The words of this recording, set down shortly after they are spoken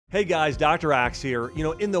Hey guys, Dr. Axe here.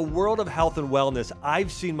 In the world of health and wellness,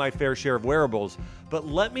 I've seen my fair share of wearables, but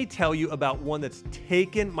let me tell you about one that's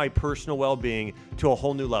taken my personal well-being to a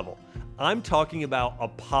whole new level. I'm talking about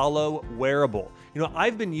Apollo Wearable.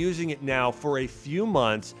 I've been using it now for a few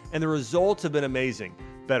months, and the results have been amazing.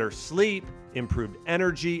 Better sleep, improved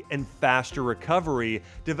energy, and faster recovery,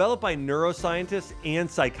 developed by neuroscientists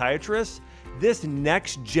and psychiatrists. This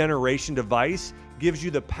next generation device gives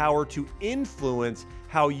you the power to influence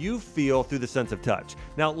how you feel through the sense of touch.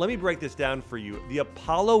 Now, let me break this down for you. The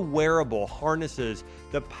Apollo Wearable harnesses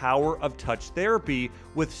the power of touch therapy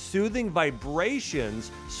with soothing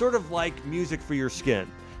vibrations, sort of like music for your skin.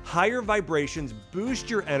 Higher vibrations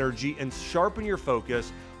boost your energy and sharpen your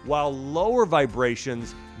focus, while lower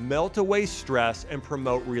vibrations melt away stress and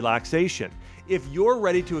promote relaxation. If you're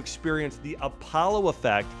ready to experience the Apollo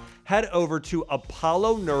effect, head over to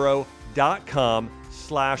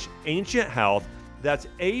apolloneuro.com/ancient health. That's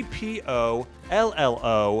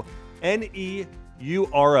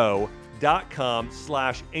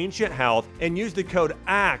APOLLONEURO.com/ancient health and use the code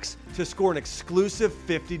AXE to score an exclusive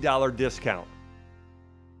 $50 discount.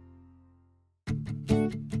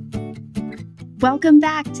 Welcome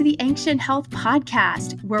back to the Ancient Health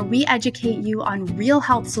Podcast, where we educate you on real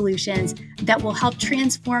health solutions that will help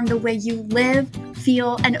transform the way you live,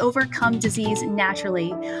 feel, and overcome disease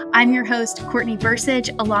naturally. I'm your host, Courtney Bursage,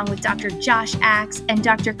 along with Dr. Josh Axe and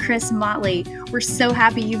Dr. Chris Motley. We're so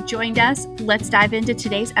happy you've joined us. Let's dive into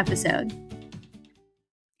today's episode.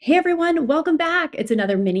 Hey everyone, welcome back. It's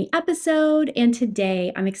another mini episode, and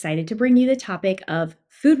today I'm excited to bring you the topic of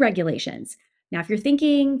food regulations. Now, if you're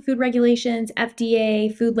thinking food regulations, FDA,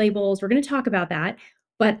 food labels, we're going to talk about that.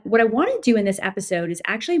 But what I want to do in this episode is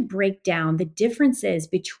actually break down the differences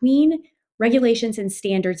between regulations and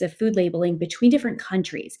standards of food labeling between different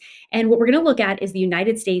countries. And what we're going to look at is the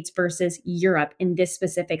United States versus Europe in this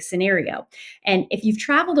specific scenario. And if you've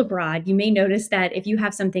traveled abroad, you may notice that if you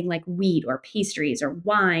have something like wheat or pastries or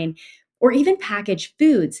wine or even packaged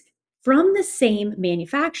foods from the same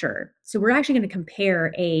manufacturer. So we're actually going to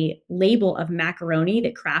compare a label of macaroni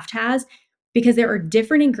that Kraft has because there are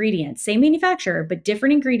different ingredients, same manufacturer, but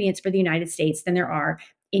different ingredients for the United States than there are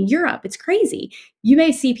in Europe. It's crazy. You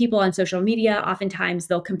may see people on social media, oftentimes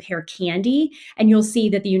they'll compare candy and you'll see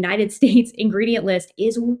that the United States ingredient list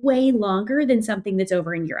is way longer than something that's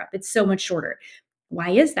over in Europe. It's so much shorter. Why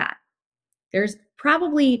is that? There's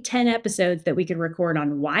probably 10 episodes that we could record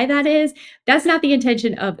on why that is. That's not the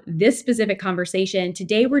intention of this specific conversation.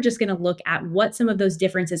 Today, we're just going to look at what some of those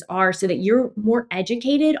differences are so that you're more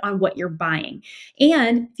educated on what you're buying.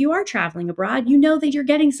 And if you are traveling abroad, you know that you're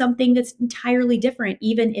getting something that's entirely different,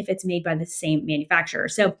 even if it's made by the same manufacturer.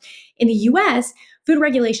 So in the US, food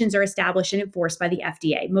regulations are established and enforced by the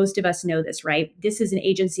FDA. Most of us know this, right? This is an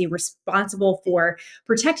agency responsible for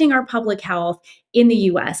protecting our public health in the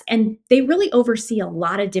US. And they really oversee a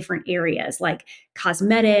lot of different areas like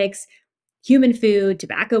cosmetics, human food,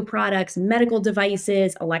 tobacco products, medical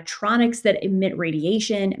devices, electronics that emit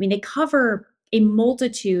radiation. I mean, they cover a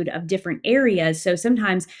multitude of different areas. So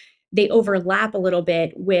sometimes they overlap a little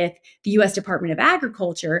bit with the US Department of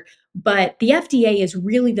Agriculture, but the FDA is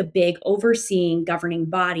really the big overseeing governing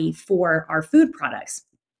body for our food products.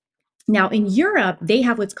 Now, in Europe, they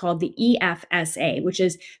have what's called the EFSA, which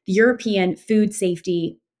is the European Food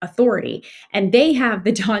Safety Authority. And they have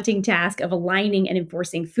the daunting task of aligning and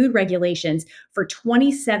enforcing food regulations for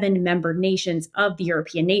 27 member nations of the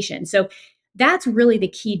European nation. So that's really the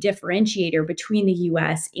key differentiator between the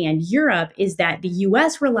US and Europe is that the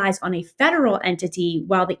US relies on a federal entity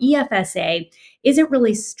while the EFSA isn't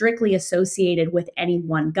really strictly associated with any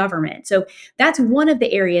one government. So that's one of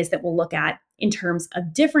the areas that we'll look at in terms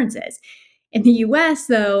of differences. In the US,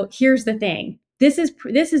 though, here's the thing. This is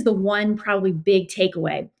the one probably big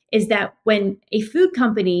takeaway is that when a food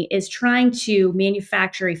company is trying to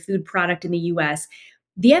manufacture a food product in the US,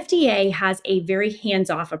 the FDA has a very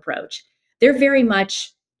hands-off approach. They're very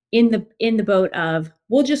much in the boat of,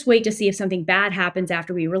 we'll just wait to see if something bad happens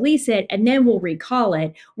after we release it, and then we'll recall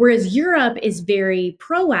it. Whereas Europe is very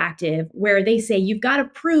proactive, where they say, you've got to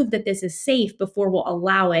prove that this is safe before we'll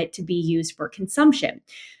allow it to be used for consumption.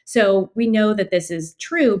 So we know that this is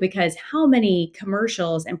true because how many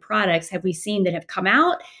commercials and products have we seen that have come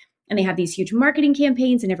out and they have these huge marketing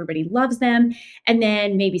campaigns and everybody loves them. And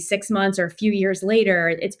then maybe 6 months or a few years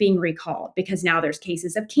later, it's being recalled because now there's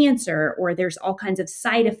cases of cancer or there's all kinds of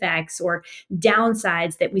side effects or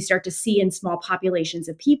downsides that we start to see in small populations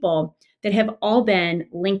of people that have all been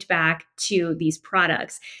linked back to these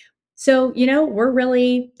products. So, we're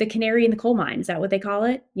really the canary in the coal mine. Is that what they call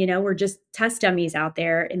it? We're just test dummies out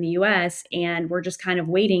there in the US, and we're just kind of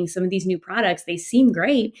waiting. Some of these new products, they seem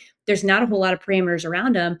great. There's not a whole lot of parameters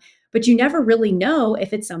around them, but you never really know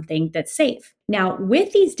if it's something that's safe. Now,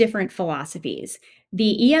 with these different philosophies,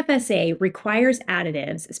 the EFSA requires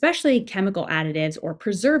additives, especially chemical additives or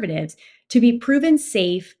preservatives, to be proven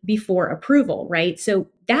safe before approval, right? So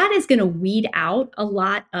that is going to weed out a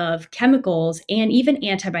lot of chemicals and even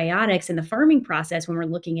antibiotics in the farming process when we're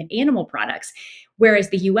looking at animal products.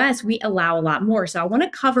 Whereas the US, we allow a lot more. So I want to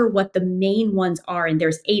cover what the main ones are, and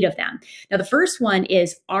there's 8 of them. Now, the first one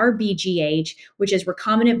is RBGH, which is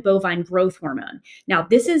recombinant bovine growth hormone. Now,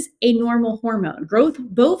 this is a normal hormone.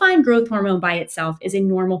 Bovine growth hormone by itself is a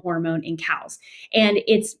normal hormone in cows, and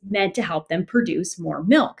it's meant to help them produce more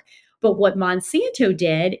milk. But what Monsanto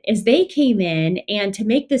did is they came in, and to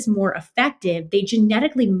make this more effective, they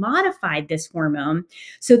genetically modified this hormone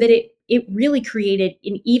so that it really created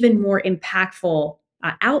an even more impactful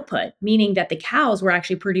output, meaning that the cows were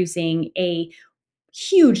actually producing a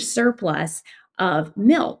huge surplus of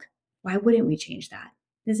milk. Why wouldn't we change that?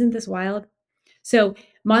 Isn't this wild? So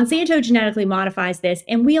Monsanto genetically modifies this,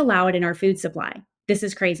 and we allow it in our food supply. This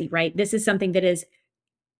is crazy, right? This is something that is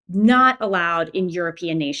not allowed in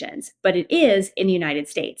European nations, but it is in the United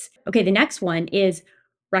States. Okay, the next one is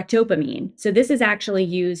ractopamine. So this is actually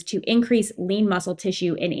used to increase lean muscle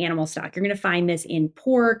tissue in animal stock. You're going to find this in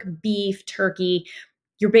pork, beef, turkey.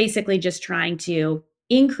 You're basically just trying to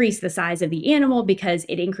increase the size of the animal because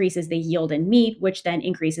it increases the yield in meat, which then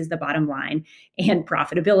increases the bottom line and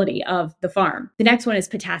profitability of the farm. The next one is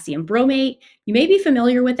potassium bromate. You may be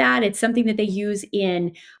familiar with that. It's something that they use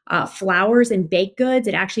in flours and baked goods.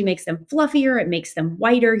 It actually makes them fluffier, it makes them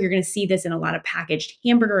whiter. You're going to see this in a lot of packaged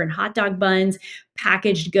hamburger and hot dog buns,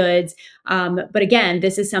 packaged goods. But again,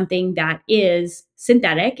 this is something that is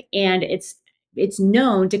synthetic, and it's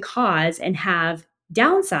known to cause and have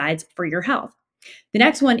downsides for your health. The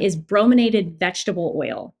next one is brominated vegetable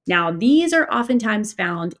oil. Now, these are oftentimes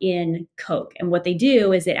found in Coke. And what they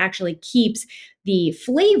do is it actually keeps the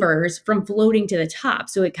flavors from floating to the top.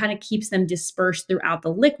 So it kind of keeps them dispersed throughout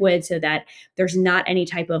the liquid so that there's not any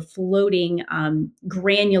type of floating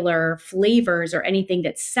granular flavors or anything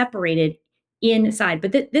that's separated inside.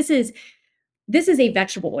 But this is a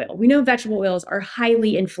vegetable oil. We know vegetable oils are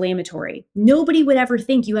highly inflammatory. Nobody would ever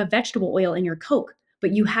think you have vegetable oil in your Coke, but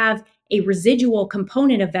you have a residual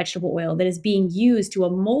component of vegetable oil that is being used to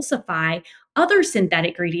emulsify other synthetic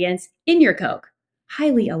ingredients in your Coke.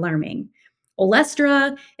 Highly alarming.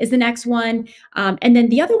 Olestra is the next one. And then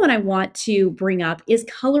the other one I want to bring up is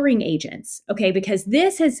coloring agents, okay? Because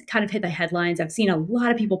this has kind of hit the headlines. I've seen a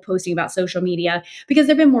lot of people posting about social media because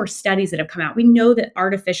there have been more studies that have come out. We know that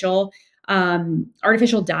artificial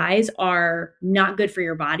dyes are not good for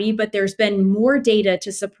your body, but there's been more data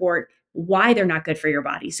to support why they're not good for your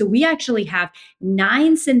body. So we actually have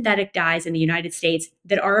 9 synthetic dyes in the United States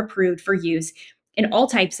that are approved for use in all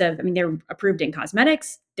types of, they're approved in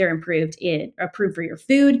cosmetics, they're approved for your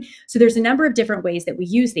food. So there's a number of different ways that we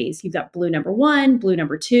use these. You've got blue number 1, blue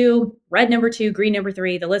number 2, red number 2, green number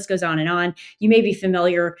 3, the list goes on and on. You may be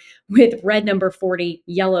familiar with red number 40,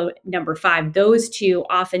 yellow number 5. Those two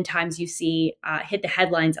oftentimes you see hit the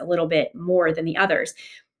headlines a little bit more than the others.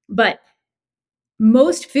 But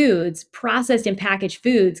most foods, processed and packaged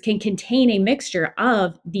foods, can contain a mixture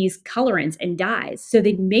of these colorants and dyes. So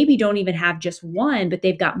they maybe don't even have just one, but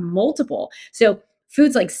they've got multiple. So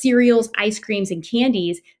foods like cereals, ice creams, and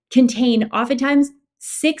candies contain oftentimes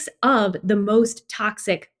 6 of the most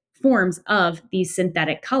toxic forms of these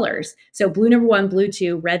synthetic colors. So blue number 1, blue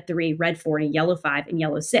 2, red 3, red 40, yellow 5, and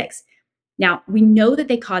yellow 6. Now, we know that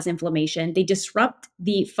they cause inflammation, they disrupt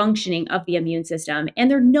the functioning of the immune system,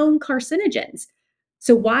 and they're known carcinogens.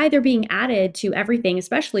 So, why they're being added to everything,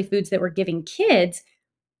 especially foods that we're giving kids,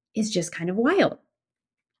 is just kind of wild.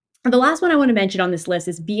 And the last one I want to mention on this list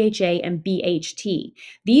is BHA and BHT.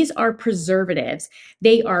 These are preservatives.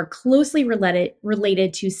 They are closely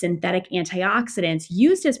related to synthetic antioxidants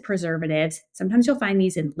used as preservatives. Sometimes you'll find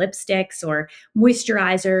these in lipsticks or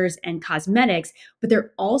moisturizers and cosmetics, but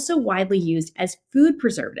they're also widely used as food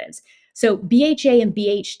preservatives. So BHA and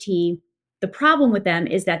BHT, the problem with them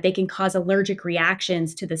is that they can cause allergic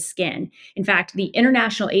reactions to the skin. In fact, the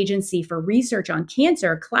International Agency for Research on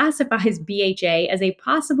Cancer classifies BHA as a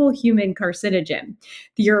possible human carcinogen.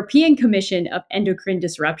 The European Commission of Endocrine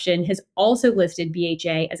Disruption has also listed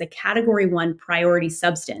BHA as a Category 1 priority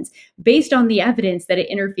substance based on the evidence that it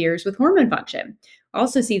interferes with hormone function.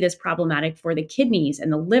 Also see this problematic for the kidneys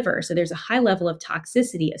and the liver, so there's a high level of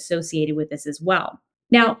toxicity associated with this as well.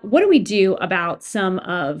 Now, what do we do about some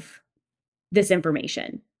of this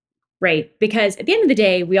information? Right. Because at the end of the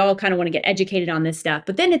day, we all kind of want to get educated on this stuff.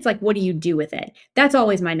 But then it's like, what do you do with it? That's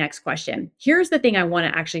always my next question. Here's the thing I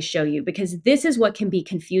want to actually show you, because this is what can be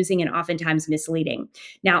confusing and oftentimes misleading.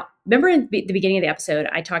 Now, remember in the beginning of the episode,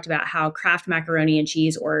 I talked about how Kraft macaroni and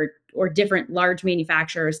cheese or different large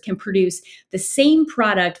manufacturers can produce the same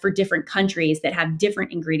product for different countries that have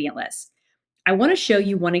different ingredient lists. I want to show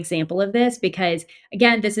you one example of this because,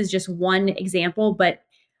 again, this is just one example, but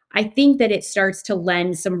I think that it starts to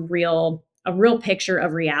lend a real picture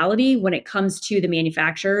of reality when it comes to the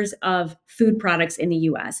manufacturers of food products in the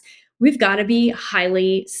US. We've got to be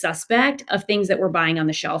highly suspect of things that we're buying on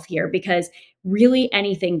the shelf here because really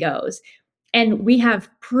anything goes. And we have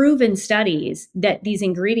proven studies that these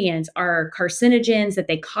ingredients are carcinogens, that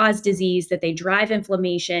they cause disease, that they drive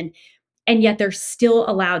inflammation, and yet they're still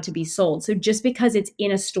allowed to be sold. So just because it's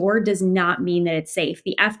in a store does not mean that it's safe.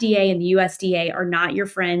 The FDA and the USDA are not your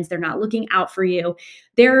friends. They're not looking out for you.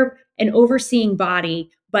 They're an overseeing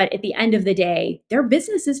body, but at the end of the day, they're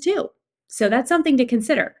businesses too. So that's something to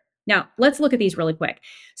consider. Now, let's look at these really quick.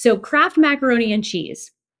 So, Kraft macaroni and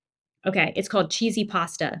cheese. Okay, it's called cheesy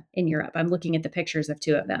pasta in Europe. I'm looking at the pictures of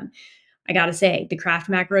two of them. I gotta say, the Kraft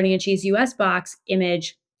macaroni and cheese US box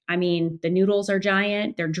image, I mean, the noodles are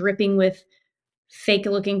giant. They're dripping with fake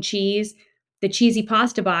looking cheese. The cheesy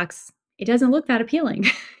pasta box, it doesn't look that appealing.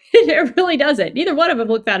 It really doesn't. Neither one of them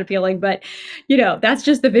look that appealing, but that's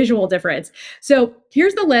just the visual difference. So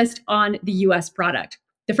here's the list on the US product.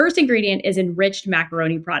 The first ingredient is enriched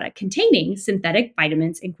macaroni product containing synthetic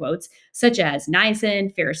vitamins, in quotes, such as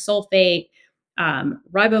niacin, ferrous sulfate,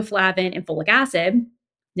 riboflavin, and folic acid.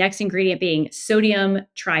 Next ingredient being sodium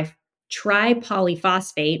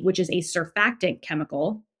tripolyphosphate, which is a surfactant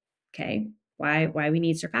chemical. Okay, why we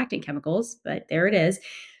need surfactant chemicals, but there it is.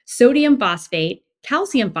 Sodium phosphate,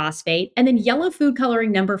 calcium phosphate, and then yellow food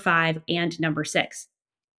coloring number 5 and number 6.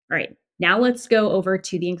 All right, now let's go over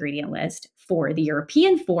to the ingredient list for the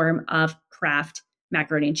European form of Kraft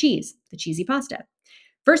macaroni and cheese, the cheesy pasta.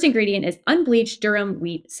 First ingredient is unbleached durum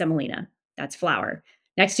wheat semolina. That's flour.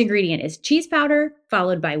 Next ingredient is cheese powder,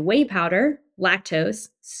 followed by whey powder, lactose,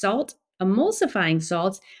 salt, emulsifying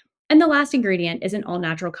salts, and the last ingredient is an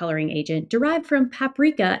all-natural coloring agent derived from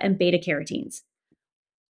paprika and beta carotenes.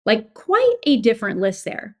 Like quite a different list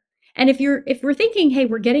there. And if we're thinking, hey,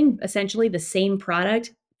 we're getting essentially the same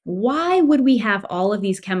product, why would we have all of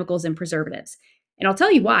these chemicals and preservatives? And I'll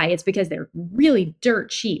tell you why. It's because they're really dirt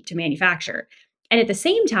cheap to manufacture. And at the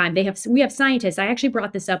same time, we have scientists. I actually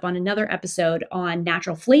brought this up on another episode on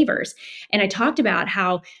natural flavors. And I talked about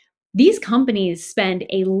how these companies spend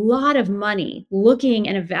a lot of money looking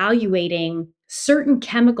and evaluating certain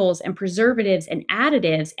chemicals and preservatives and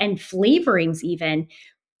additives and flavorings even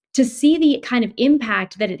to see the kind of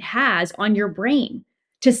impact that it has on your brain,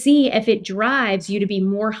 to see if it drives you to be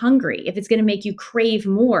more hungry, if it's going to make you crave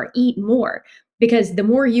more, eat more, because the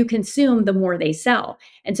more you consume, the more they sell.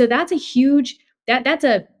 And so that's that's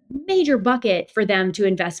a major bucket for them to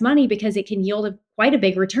invest money because it can yield quite a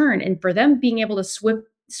big return. And for them being able to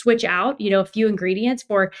switch out, a few ingredients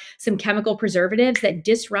for some chemical preservatives that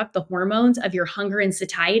disrupt the hormones of your hunger and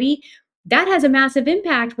satiety, that has a massive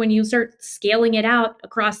impact when you start scaling it out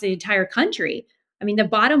across the entire country. I mean, the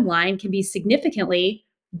bottom line can be significantly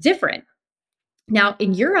different. Now,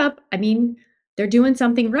 in Europe, I mean, they're doing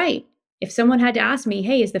something right. If someone had to ask me,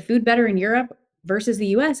 hey, is the food better in Europe versus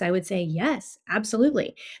the US? I would say yes,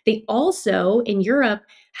 absolutely. They also, in Europe,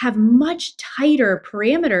 have much tighter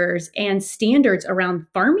parameters and standards around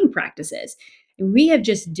farming practices. We have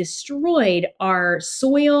just destroyed our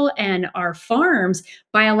soil and our farms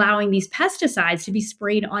by allowing these pesticides to be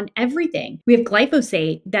sprayed on everything. We have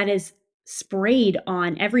glyphosate that is sprayed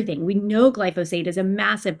on everything. We know glyphosate is a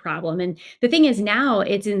massive problem. And the thing is, now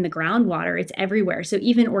it's in the groundwater, it's everywhere. So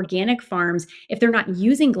even organic farms, if they're not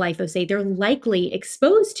using glyphosate, they're likely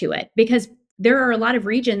exposed to it because there are a lot of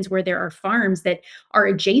regions where there are farms that are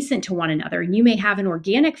adjacent to one another. And you may have an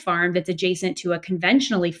organic farm that's adjacent to a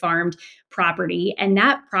conventionally farmed property, and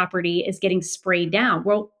that property is getting sprayed down.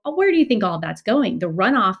 Well, where do you think all of that's going? The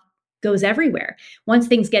runoff goes everywhere. Once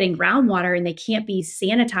things get in groundwater and they can't be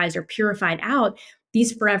sanitized or purified out,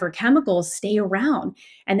 these forever chemicals stay around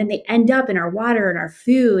and then they end up in our water and our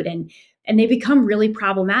food and they become really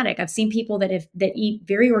problematic. I've seen people that eat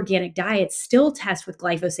very organic diets still test with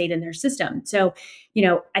glyphosate in their system. So,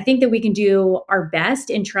 I think that we can do our best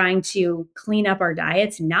in trying to clean up our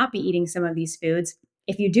diets, not be eating some of these foods.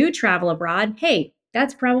 If you do travel abroad, hey,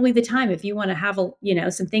 that's probably the time. If you want to have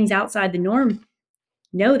some things outside the norm,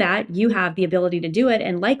 know that you have the ability to do it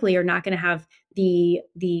and likely are not going to have the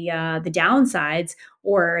downsides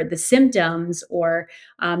or the symptoms or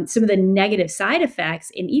some of the negative side effects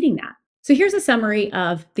in eating that. So here's a summary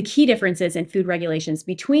of the key differences in food regulations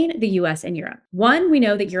between the US and Europe. One, we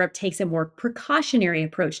know that Europe takes a more precautionary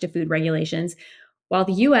approach to food regulations, while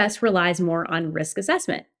the US relies more on risk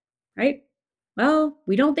assessment, right? Well,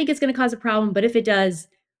 we don't think it's going to cause a problem, but if it does,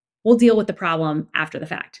 we'll deal with the problem after the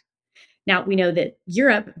fact. Now, we know that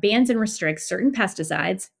Europe bans and restricts certain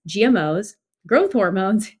pesticides, GMOs, growth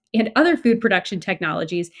hormones, and other food production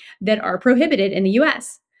technologies that are prohibited in the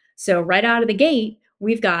US. So, right out of the gate,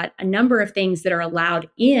 we've got a number of things that are allowed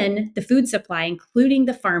in the food supply, including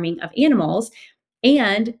the farming of animals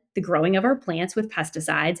and the growing of our plants with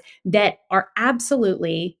pesticides that are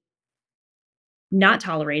absolutely not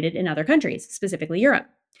tolerated in other countries, specifically Europe.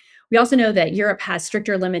 We also know that Europe has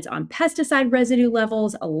stricter limits on pesticide residue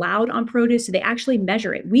levels allowed on produce. So they actually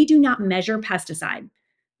measure it. We do not measure pesticide.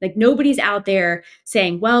 Like nobody's out there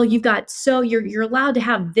saying, well, you're allowed to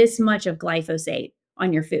have this much of glyphosate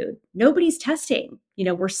on your food. Nobody's testing.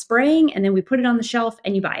 We're spraying and then we put it on the shelf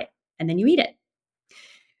and you buy it and then you eat it.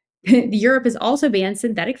 Europe has also banned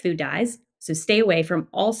synthetic food dyes. So stay away from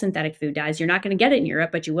all synthetic food dyes. You're not going to get it in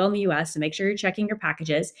Europe, but you will in the US. So make sure you're checking your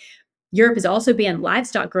packages. Europe has also banned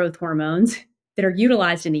livestock growth hormones that are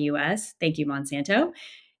utilized in the US. Thank you, Monsanto.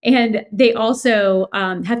 And they also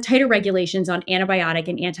have tighter regulations on antibiotic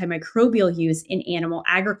and antimicrobial use in animal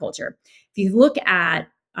agriculture. If you look at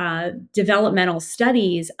developmental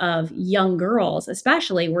studies of young girls,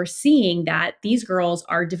 especially, we're seeing that these girls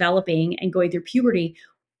are developing and going through puberty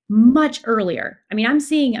much earlier.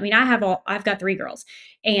 I've got 3 girls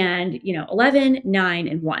and, 11, 9,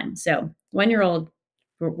 and 1. So 1-year-old,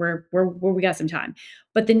 we got some time.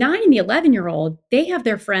 But the 9 and the 11-year-old, they have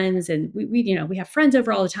their friends and we have friends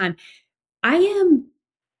over all the time. I am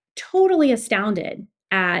totally astounded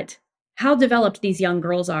at how developed these young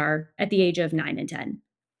girls are at the age of 9 and 10.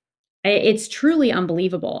 It's truly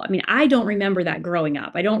unbelievable. I don't remember that growing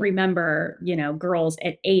up. I don't remember, girls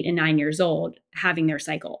at 8 and 9 years old having their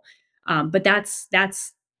cycle. But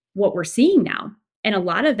that's what we're seeing now. And a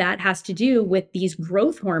lot of that has to do with these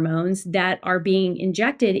growth hormones that are being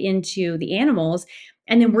injected into the animals.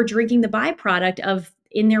 And then we're drinking the byproduct of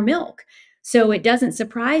in their milk. So it doesn't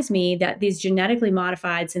surprise me that these genetically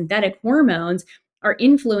modified synthetic hormones are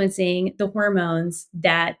influencing the hormones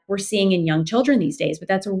that we're seeing in young children these days. But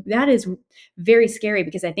that is very scary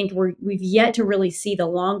because I think we've yet to really see the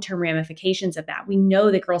long-term ramifications of that. We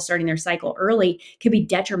know that girls starting their cycle early can be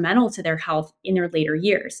detrimental to their health in their later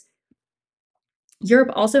years.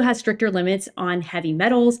 Europe also has stricter limits on heavy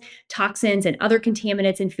metals, toxins, and other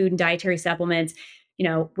contaminants in food and dietary supplements.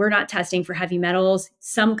 We're not testing for heavy metals.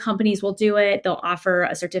 Some companies will do it. They'll offer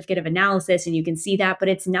a certificate of analysis and you can see that, but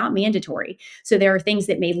it's not mandatory. So there are things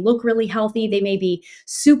that may look really healthy. They may be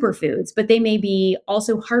superfoods, but they may be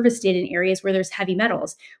also harvested in areas where there's heavy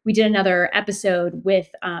metals. We did another episode with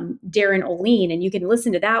Darren Oline, and you can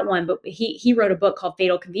listen to that one, but he wrote a book called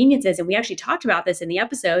Fatal Conveniences. And we actually talked about this in the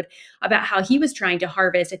episode about how he was trying to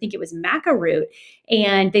harvest, I think it was maca root,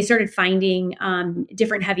 and they started finding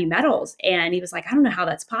different heavy metals. And he was like, I don't know how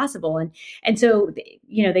that's possible. And so,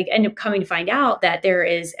 they end up coming to find out that there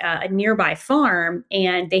is a nearby farm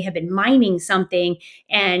and they have been mining something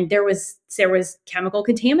and there was chemical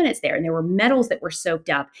contaminants there and there were metals that were soaked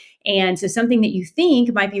up. And so something that you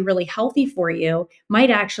think might be really healthy for you might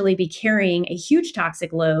actually be carrying a huge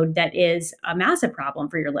toxic load that is a massive problem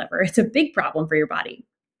for your liver. It's a big problem for your body.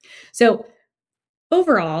 So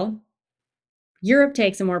overall, Europe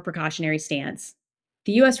takes a more precautionary stance.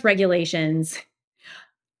 The US regulations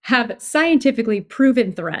have scientifically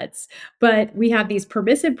proven threats, but we have these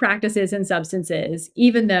permissive practices and substances,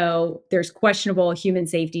 even though there's questionable human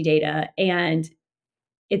safety data. And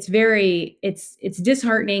it's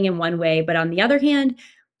disheartening in one way, but on the other hand,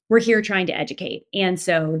 we're here trying to educate. And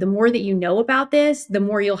so the more that you know about this, the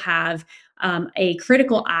more you'll have a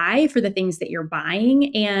critical eye for the things that you're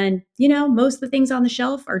buying. And, most of the things on the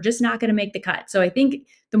shelf are just not going to make the cut. So I think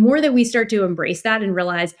the more that we start to embrace that and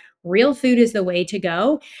realize real food is the way to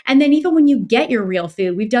go. And then even when you get your real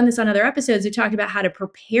food, we've done this on other episodes, we talked about how to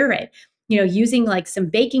prepare it, using like some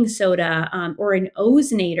baking soda or an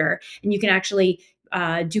ozonator, and you can actually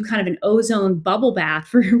do kind of an ozone bubble bath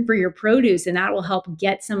for your produce, and that will help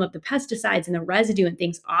get some of the pesticides and the residue and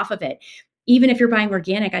things off of it. Even if you're buying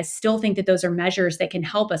organic, I still think that those are measures that can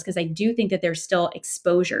help us because I do think that there's still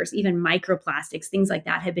exposures, even microplastics, things like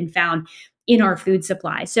that have been found in our food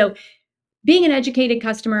supply. So being an educated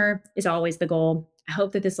customer is always the goal. I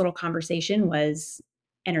hope that this little conversation was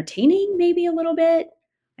entertaining, maybe a little bit.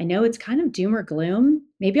 I know it's kind of doom or gloom.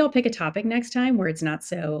 Maybe I'll pick a topic next time where it's not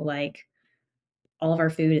so like all of our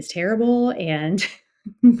food is terrible and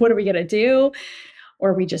what are we going to do?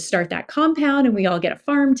 Or we just start that compound and we all get a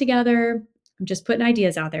farm together. I'm just putting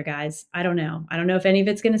ideas out there, guys. I don't know. I don't know if any of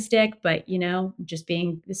it's going to stick, but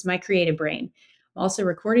this is my creative brain. I'm also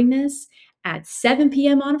recording this at 7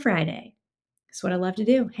 p.m. on a Friday. It's what I love to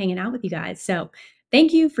do, hanging out with you guys. So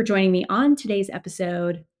thank you for joining me on today's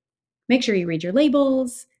episode. Make sure you read your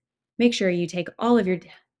labels. Make sure you take all of your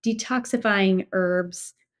detoxifying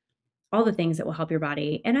herbs, all the things that will help your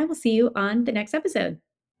body. And I will see you on the next episode.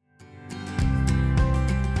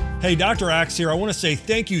 Hey, Dr. Axe here. I want to say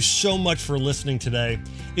thank you so much for listening today.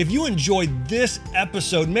 If you enjoyed this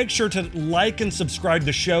episode, make sure to like and subscribe to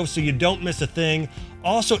the show so you don't miss a thing.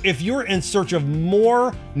 Also, if you're in search of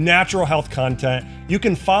more natural health content, you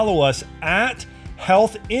can follow us at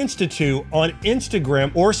Health Institute on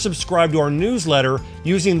Instagram or subscribe to our newsletter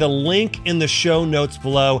using the link in the show notes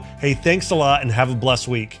below. Hey, thanks a lot and have a blessed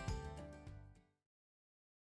week.